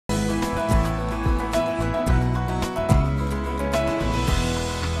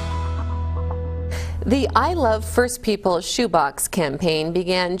The I Love First People's Shoebox campaign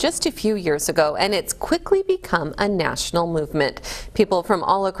began just a few years ago, and it's quickly become a national movement. People from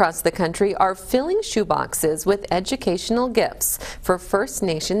all across the country are filling shoeboxes with educational gifts for First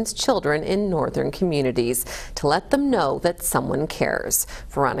Nations children in northern communities to let them know that someone cares.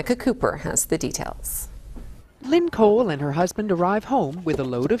 Veronica Cooper has the details. Lynn Cole and her husband arrive home with a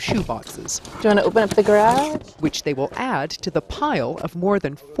load of shoeboxes. Do you want to open up the garage? Which they will add to the pile of more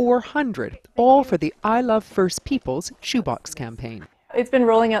than 400, all for the I Love First People's Shoebox campaign. It's been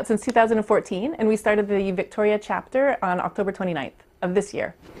rolling out since 2014, and we started the Victoria chapter on October 29th of this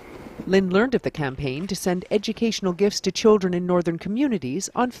year. Lynn learned of the campaign to send educational gifts to children in northern communities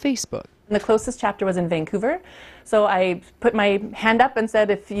on Facebook. The closest chapter was in Vancouver, so I put my hand up and said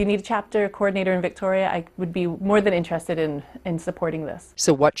if you need a chapter coordinator in Victoria, I would be more than interested in supporting this.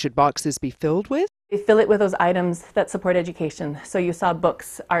 So what should boxes be filled with? We fill it with those items that support education. So you saw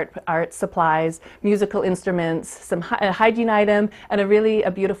books, art supplies, musical instruments, some a hygiene item, and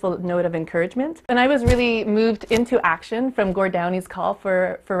a beautiful note of encouragement. And I was really moved into action from Gord Downey's call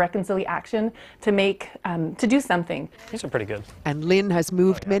for reconciliation to do something. These are pretty good. And Lynn has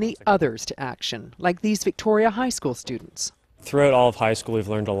moved many others to action, like these Victoria High School students. Throughout all of high school, we've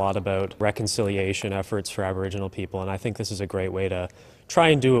learned a lot about reconciliation efforts for Aboriginal people, and I think this is a great way to try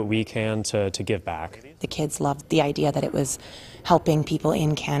and do what we can to give back. The kids loved the idea that it was helping people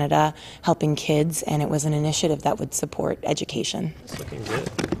in Canada, helping kids, and it was an initiative that would support education. It's looking good.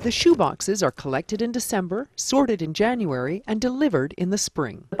 The shoeboxes are collected in December, sorted in January, and delivered in the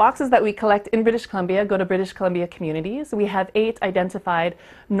spring. The boxes that we collect in British Columbia go to British Columbia communities. We have 8 identified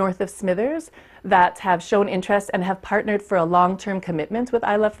north of Smithers that have shown interest and have partnered for a long-term commitment with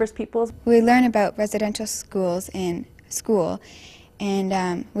I Love First Peoples. We learn about residential schools in school,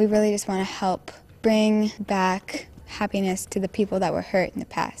 and we really just want to help bring back happiness to the people that were hurt in the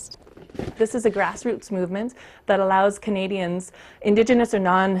past. This is a grassroots movement that allows Canadians, Indigenous or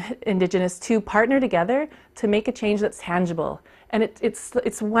non-Indigenous, to partner together to make a change that's tangible. And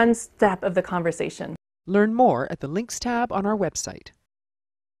it's one step of the conversation. Learn more at the links tab on our website.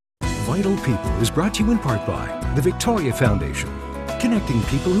 Vital People is brought to you in part by the Victoria Foundation, connecting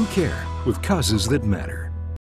people who care with causes that matter.